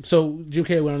 So Jim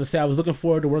Carrey went on to say, "I was looking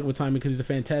forward to working with Tommy because he's a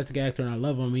fantastic actor and I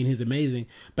love him. I mean, he's amazing,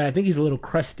 but I think he's a little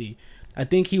crusty. I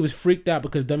think he was freaked out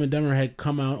because Dumb and Dumber had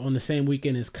come out on the same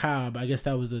weekend as Cobb." I guess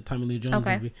that was the Tommy Lee Jones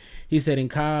movie. He said, "And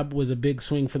Cobb was a big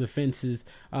swing for the fences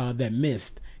that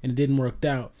missed, and it didn't work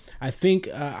out. I think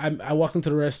I walked into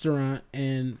the restaurant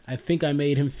and I think I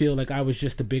made him feel like I was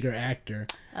just a bigger actor."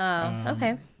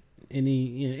 Okay.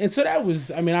 and so that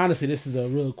was. I mean, honestly, this is a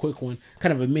real quick one,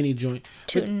 kind of a mini joint.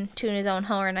 Tooting his own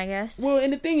horn, I guess. Well,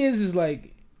 and the thing is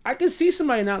like I can see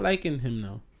somebody not liking him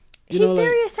though. He's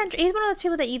very eccentric. He's one of those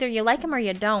people that either you like him or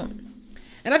you don't.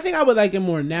 And I think I would like him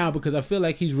more now because I feel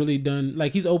like he's really done.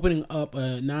 Like he's opening up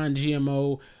a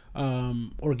non-GMO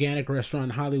organic restaurant in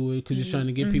Hollywood because he's trying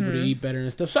to get people to eat better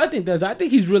and stuff. So I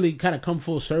think he's really kind of come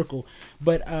full circle.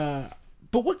 But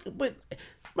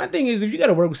my thing is, if you got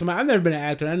to work with somebody, I've never been an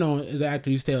actor. I know as an actor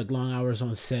you stay like long hours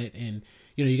on set, and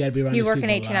you know you got to be around. You working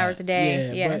 18 hours a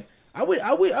day. Yeah. But I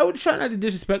would try not to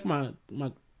disrespect my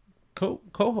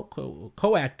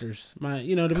co-actors,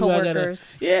 the co-workers.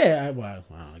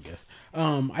 I guess.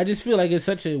 I just feel like it's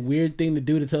such a weird thing to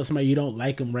do to tell somebody you don't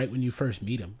like them right when you first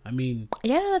meet them. I mean,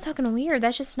 yeah, no, that's fucking weird.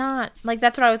 That's just not like.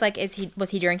 That's what I was like.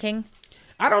 Was he drinking?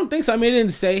 I don't think so. I mean, it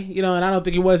didn't say, and I don't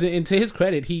think he wasn't. And to his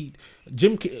credit,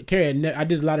 Jim Carrey, I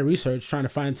did a lot of research trying to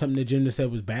find something that Jim said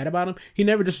was bad about him. He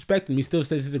never disrespected him. He still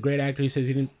says he's a great actor. He says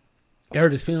he didn't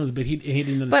hurt his feelings, but he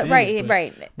didn't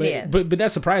understand. But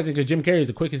that's surprising because Jim Carrey is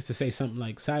the quickest to say something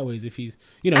like sideways if he's,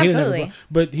 absolutely.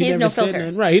 He never said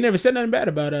nothing. Right, he never said nothing bad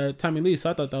about Tommy Lee. So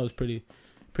I thought that was pretty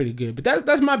good. But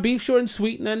that's my beef, short and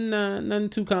sweet, nothing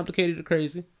too complicated or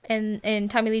crazy. And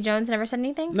Tommy Lee Jones never said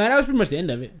anything? No, that was pretty much the end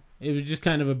of it. It was just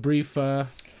kind of a brief. And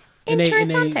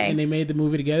they made the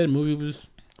movie together. The movie was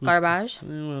garbage.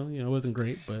 Well, it wasn't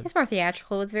great, but it's more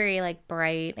theatrical. It was very like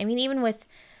bright. I mean, even with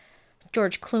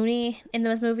George Clooney in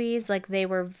those movies, like they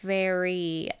were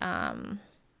very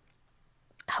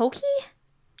hokey.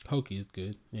 Hokey is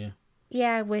good, yeah.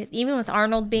 Yeah, even with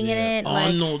Arnold being in it.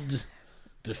 Arnold,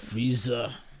 the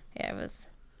Freezer. Yeah, it was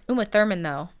Uma Thurman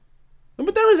though.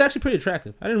 Uma Thurman's actually pretty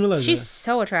attractive. I didn't realize she's that.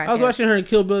 So attractive. I was watching her in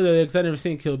Kill Bill the other day because I'd never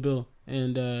seen Kill Bill,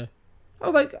 and I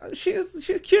was like,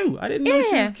 she's cute. I didn't know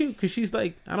she was cute because she's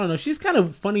like, I don't know, she's kind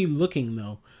of funny looking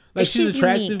though. Like she's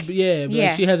attractive, unique. But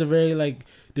like, she has a very like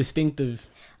distinctive.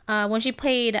 When she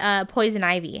played Poison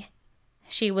Ivy,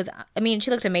 she looked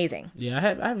amazing. Yeah, I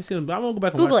haven't seen them, but I'm gonna go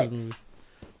back and Google watch those movies.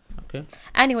 Okay.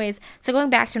 Anyways, so going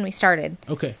back to when we started.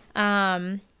 Okay.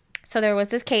 So there was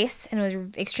this case, and it was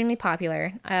extremely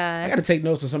popular. I got to take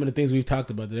notes on some of the things we've talked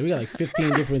about today. We got like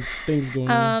 15 different things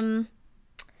going on.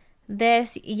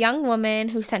 This young woman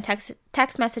who sent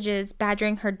text messages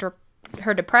badgering her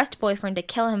depressed boyfriend to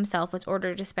kill himself was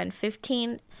ordered to spend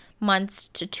 15 months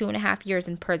to 2.5 years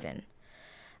in prison.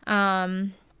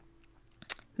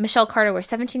 Michelle Carter was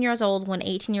 17 years old when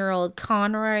 18-year-old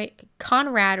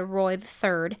Conrad Roy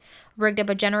III rigged up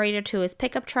a generator to his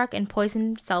pickup truck and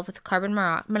poisoned himself with carbon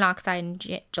monoxide in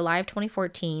July of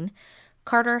 2014.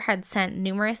 Carter had sent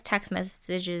numerous text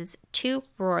messages to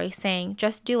Roy saying,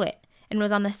 "Just do it," and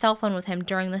was on the cell phone with him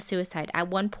during the suicide, at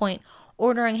one point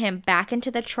ordering him back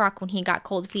into the truck when he got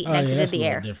cold feet and exited the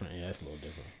air. Different. Yeah, that's a little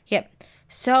different. Yep.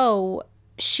 So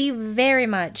she very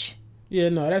much... Yeah,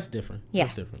 no, that's different. Yeah,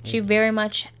 that's different. She very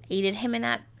much aided him in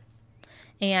that.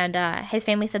 And his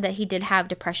family said that he did have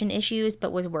depression issues,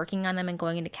 but was working on them and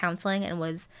going into counseling and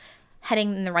was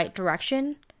heading in the right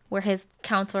direction, where his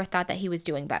counselor thought that he was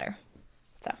doing better.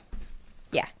 So,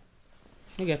 yeah.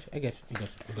 I got you.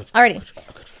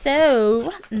 Alrighty.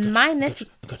 So, mine this...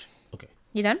 I got you. Okay.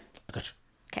 You done? I got you.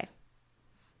 Okay.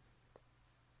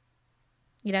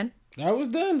 You done? I was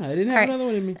done. I didn't have another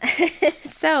one in me.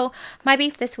 So, my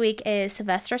beef this week is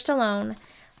Sylvester Stallone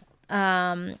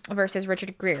versus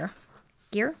Richard Gere.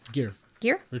 Gere?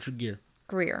 Richard Gere.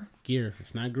 Gere.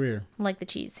 It's not Greer. Like the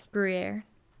cheese. Gruyere.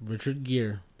 Richard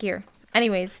Gere.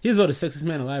 Anyways. He was the sexiest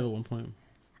man alive at one point.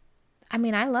 I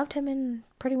mean, I loved him in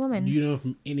Pretty Woman. Do you know him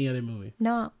from any other movie?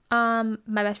 No. My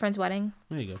Best Friend's Wedding.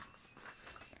 There you go.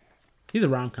 He's a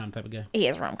rom-com type of guy. He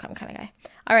is a rom-com kind of guy.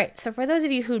 All right. So for those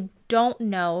of you who don't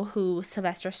know who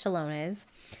Sylvester Stallone is,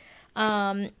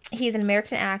 he's an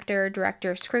American actor,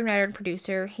 director, screenwriter, and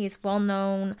producer. He's well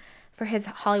known for his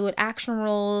Hollywood action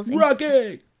roles.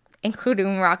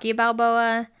 Including Rocky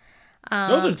Balboa.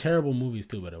 Those are terrible movies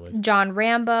too, by the way. John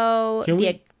Rambo.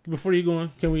 Before you go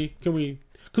on, can we,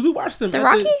 because we watched them. The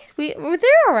Rocky? They're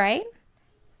all right.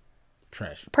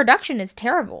 Trash. Production is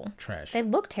terrible. Trash. They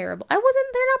look terrible. They're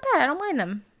not bad. I don't mind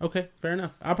them. Okay, fair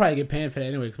enough. I'll probably get panned for that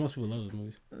anyway, because most people love those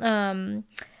movies. The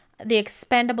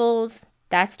Expendables,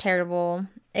 that's terrible.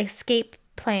 Escape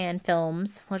Plan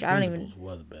films, which I don't even know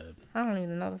what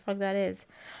the fuck that is.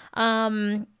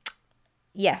 Yeah,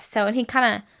 so, and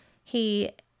I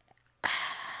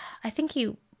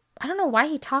don't know why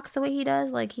he talks the way he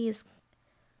does, like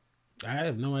I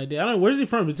have no idea. I don't know, where's he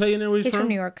from? Did he tell you where he's from? He's from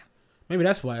New York. Maybe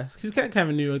that's why. He's kind of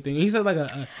a New York thing. He said like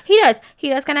He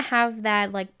does kind of have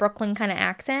that like Brooklyn kind of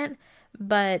accent,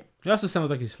 but he also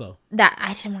sounds like he's slow.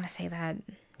 I didn't want to say that.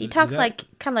 He talks like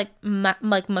kind of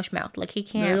like mush mouth. Like he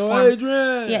can't.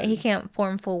 He can't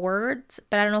form full words.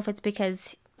 But I don't know if it's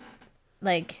because,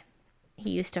 like, he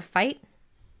used to fight.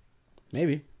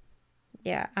 Maybe.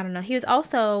 Yeah, I don't know. He was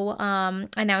also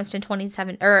announced in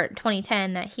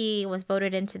 2010 that he was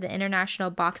voted into the International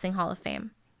Boxing Hall of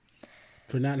Fame.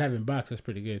 For not having boxed, that's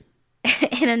pretty good.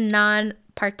 In a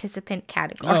non-participant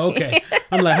category. Oh, okay.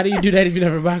 I'm like, how do you do that if you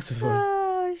never boxed before?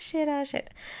 Oh, shit.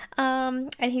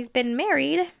 And he's been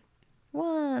married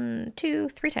 1, 2,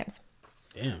 3 times.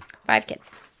 Damn. 5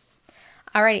 kids.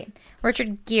 Alrighty.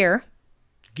 Richard Gere.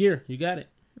 Gere, you got it.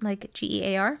 Like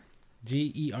Gear?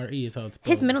 Gere is how it's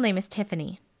spelled. His middle name is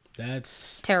Tiffany.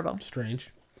 That's terrible.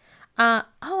 Strange. And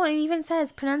it even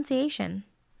says pronunciation.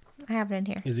 I have it in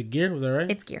here. Is it Gere? Was that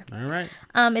right? It's Gere. All right.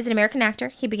 Is an American actor.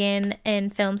 He began in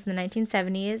films in the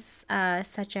 1970s,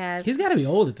 such as... He's got to be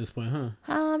old at this point, huh?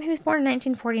 He was born in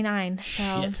 1949.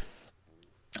 So, shit.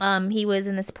 He was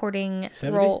in the supporting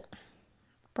 70? role.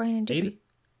 Brian, 80?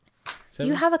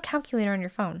 70? You have a calculator on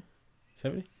your phone.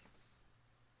 70?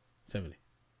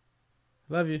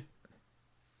 Love you.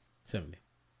 70.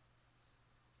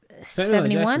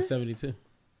 71? 72.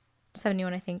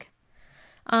 71, I think.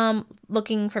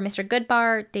 Looking for Mr.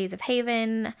 Goodbar, Days of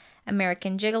Haven,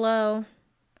 American Gigolo,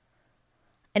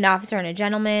 An Officer and a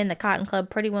Gentleman, The Cotton Club,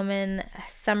 Pretty Woman,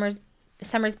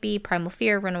 Summersby, Primal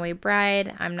Fear, Runaway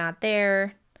Bride, I'm Not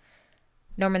There,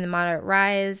 Norman the Moderate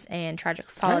Rise, and Tragic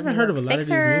Fall. I haven't heard of a lot of these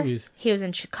movies. He was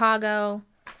in Chicago.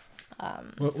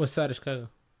 What side of Chicago?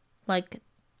 Like,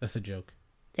 that's a joke.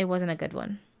 It wasn't a good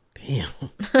one. Damn.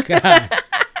 God.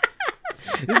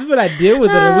 This is what I deal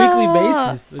with on a weekly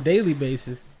basis, a daily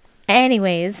basis.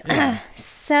 Anyways,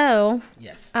 so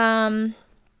yes. I'm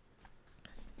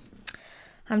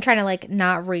trying to like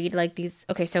not read like these.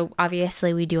 Okay, so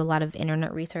obviously we do a lot of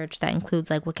internet research that includes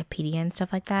like Wikipedia and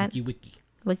stuff like that.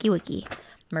 Wiki,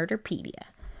 Murderpedia.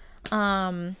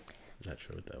 Not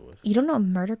sure what that was. You don't know what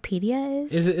Murderpedia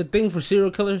is? Is it a thing for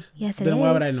serial killers? Yes, it is. Then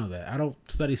why would I know that? I don't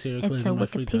study serial killers. It's the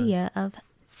Wikipedia of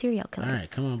serial killers. All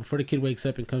right, come on. Before the kid wakes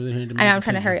up and comes in here and I know, I'm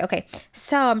trying to hurry. Okay,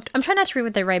 so I'm trying not to read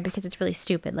what they write because it's really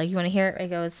stupid. Like, you want to hear it? It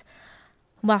goes,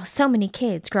 while so many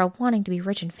kids grow up wanting to be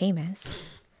rich and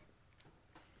famous.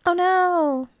 Oh,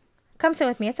 no. Come sit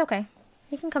with me. It's okay.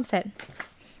 You can come sit.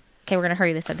 Okay, we're going to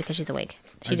hurry this up because she's awake.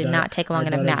 She did not take long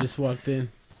enough nap. Just walked in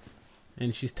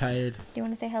and she's tired. Do you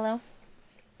want to say hello?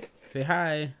 Say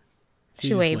hi.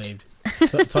 She waved.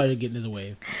 That's all you're getting is a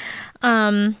wave.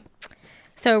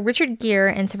 So Richard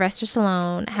Gere and Sylvester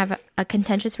Stallone have a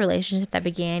contentious relationship that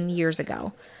began years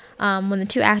ago. When the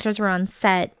two actors were on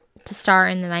set to star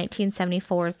in the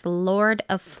 1974's The Lord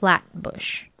of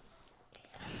Flatbush.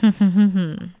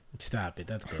 Stop it.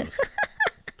 That's gross.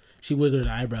 She wiggled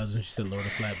her eyebrows when she said Lord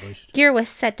of Flatbush. Gere was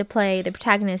set to play the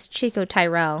protagonist Chico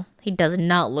Tyrell. He does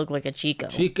not look like a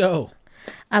Chico.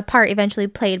 A part eventually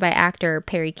played by actor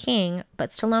Perry King,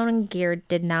 but Stallone and Gere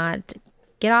did not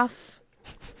get off.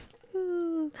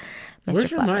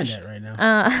 Where's your mind at right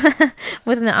now?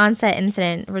 With an on-set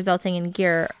incident resulting in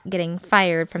Gere getting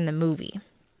fired from the movie.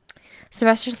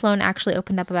 Sylvester Stallone actually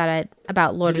opened up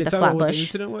about Lord of the Flatbush. What the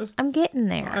incident was? I'm getting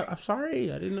there. I'm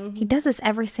sorry, I didn't know. He does this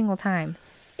every single time.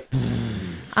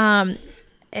 In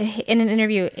an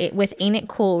interview with Ain't It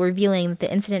Cool, revealing that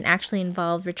the incident actually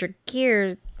involved Richard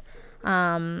Gere's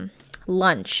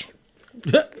lunch.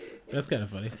 That's kind of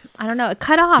funny. I don't know. It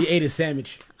cut off. He ate a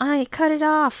sandwich. I cut it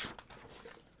off.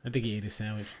 I think he ate a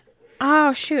sandwich.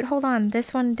 Oh, shoot. Hold on.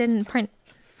 This one didn't print.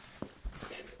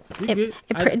 It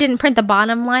didn't print the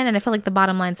bottom line, and I feel like the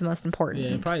bottom line's the most important.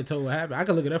 Yeah, it probably told what happened. I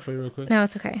can look it up for you real quick. No,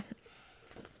 it's okay.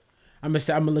 I'm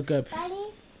gonna look up. Daddy?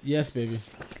 Yes, baby.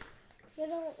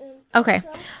 Okay.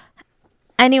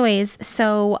 Anyways,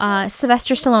 so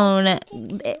Sylvester Stallone,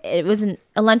 it was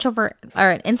a lunch over, or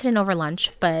an incident over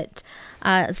lunch, but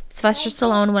Sylvester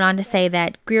Stallone went on to say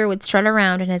that Gere would strut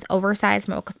around in his oversized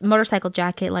motorcycle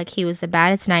jacket like he was the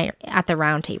baddest knight at the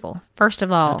round table. First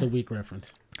of all... That's a weak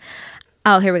reference.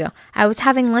 Oh, here we go. I was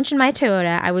having lunch in my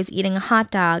Toyota, I was eating a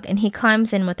hot dog, and he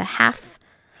climbs in with half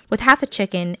a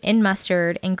chicken in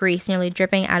mustard and grease nearly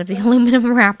dripping out of the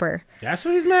aluminum wrapper. That's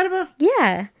what he's mad about?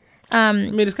 Yeah. I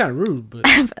mean, it's kind of rude, but...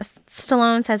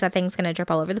 Stallone says that thing's going to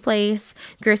drip all over the place.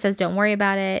 Gere says, don't worry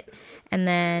about it. And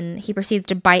then he proceeds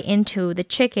to bite into the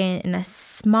chicken in a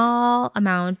small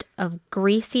amount of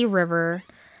grease river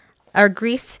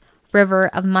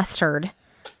of mustard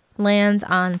lands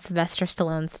on Sylvester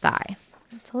Stallone's thigh.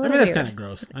 That's kind of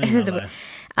gross.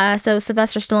 So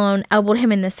Sylvester Stallone elbowed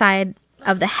him in the side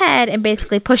of the head and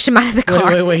basically pushed him out of the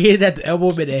car. Wait. He didn't have to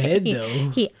elbow him in the head, though.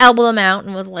 He elbowed him out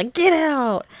and was like, get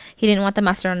out. He didn't want the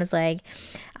mustard on his leg.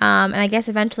 And I guess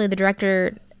eventually the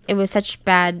director it was such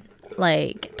bad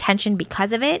like tension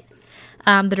because of it.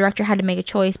 The director had to make a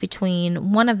choice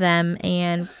between one of them,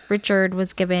 and Richard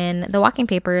was given the walking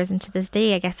papers. And to this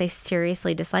day, I guess they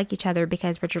seriously dislike each other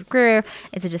because Richard Gere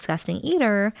is a disgusting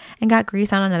eater and got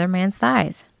grease on another man's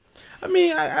thighs. I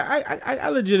mean, I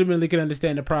legitimately can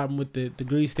understand the problem with the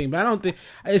grease thing, but I don't think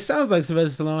it sounds like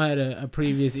Sylvester Stallone had a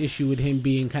previous issue with him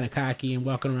being kind of cocky and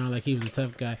walking around like he was a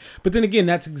tough guy. But then again,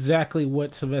 that's exactly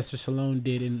what Sylvester Stallone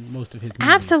did in most of his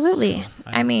movies. Absolutely. So,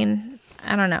 I mean,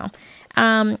 I don't know.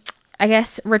 I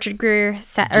guess Richard Gere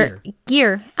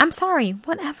Gere. I'm sorry.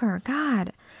 Whatever.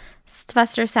 God.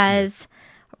 Sylvester says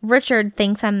Richard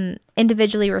thinks I'm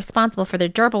individually responsible for the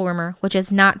gerbil rumor, which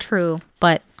is not true,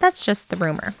 but that's just the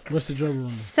rumor. What's the gerbil rumor?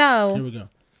 So here we go.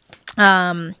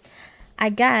 I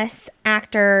guess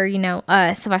actor,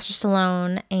 Sylvester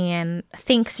Stallone, and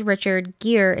thinks Richard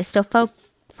Gere is still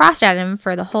frost at him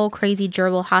for the whole crazy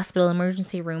gerbil hospital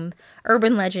emergency room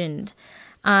urban legend.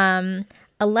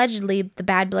 Allegedly, the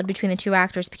bad blood between the two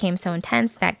actors became so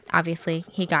intense that obviously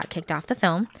he got kicked off the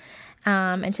film.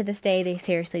 And to this day, they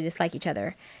seriously dislike each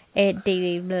other. Blah,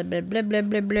 blah, blah, blah,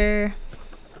 blah, blah.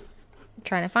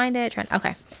 Trying to find it.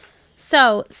 Okay.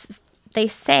 So they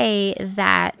say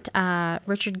that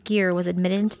Richard Gere was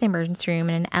admitted into the emergency room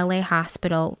in an LA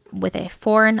hospital with a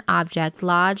foreign object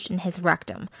lodged in his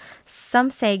rectum.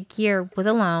 Some say Gere was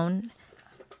alone.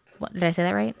 What, did I say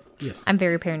that right? Yes. I'm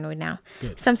very paranoid now.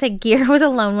 Good. Some say Gere was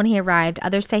alone when he arrived.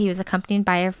 Others say he was accompanied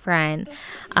by a friend,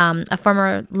 a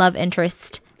former love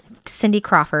interest, Cindy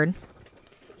Crawford.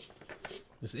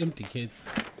 It's empty, kid.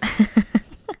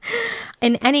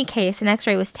 In any case, an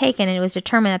x-ray was taken and it was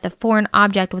determined that the foreign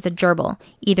object was a gerbil,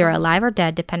 either alive or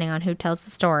dead, depending on who tells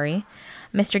the story.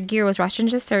 Mr. Gere was rushed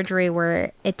into surgery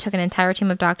where it took an entire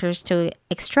team of doctors to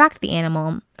extract the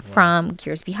animal from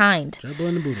Gere's behind. Gerbil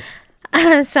in the booty.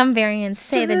 Some variants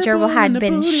say the gerbil had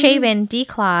been shaven,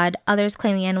 declawed. Others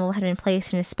claim the animal had been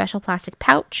placed in a special plastic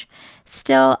pouch.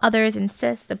 Still, others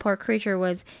insist the poor creature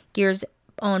was Gere's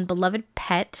own beloved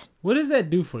pet. What does that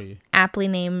do for you? Aptly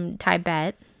named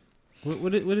Tibet.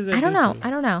 What does that I don't know. I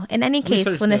don't know. In any case,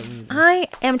 I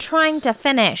am trying to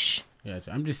finish. Yeah,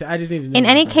 I just need to know. In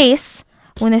any case,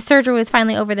 when the surgery was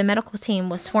finally over, the medical team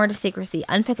was sworn to secrecy.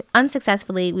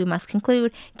 Unsuccessfully, we must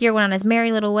conclude, Gere went on his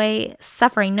merry little way,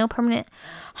 suffering no permanent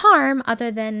harm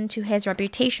other than to his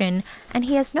reputation, and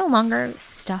he has no longer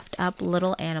stuffed up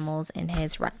little animals in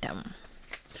his rectum.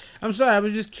 I'm sorry, I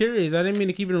was just curious. I didn't mean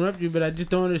to keep interrupting you, but I just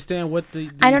don't understand what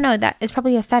the... I don't know. That is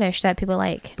probably a fetish that people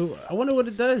like. But I wonder what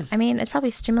it does. I mean, it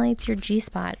probably stimulates your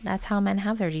G-spot. That's how men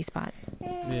have their G-spot.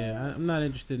 Yeah, I'm not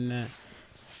interested in that.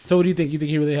 So what do you think? You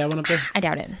think he really had one up there? I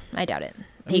doubt it.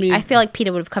 I feel like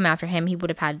PETA would have come after him. He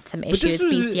would have had some issues,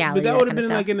 bestiality, but that would have been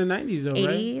like in the 90s, though,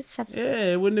 80s? Right?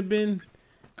 Yeah, it wouldn't have been...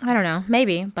 I don't know.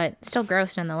 Maybe, but still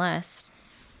gross nonetheless.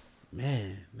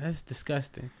 Man, that's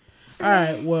disgusting. All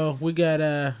right, well, we got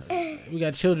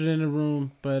children in the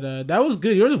room, but that was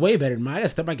good. Yours is way better than mine. I got to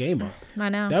step my game up. I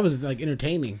know. That was,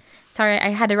 entertaining. Sorry, I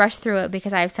had to rush through it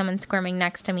because I have someone squirming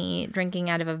next to me drinking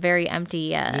out of a very empty...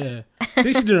 Yeah. I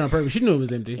think she did it on purpose. She knew it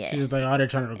was empty. Yeah. She's just like, they're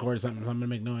trying to record something, so I'm going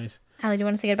to make noise. Allie, do you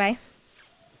want to say goodbye?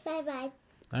 Bye-bye.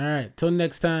 All right, till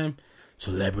next time,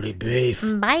 Celebrity Beef.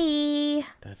 Bye.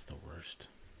 That's the worst.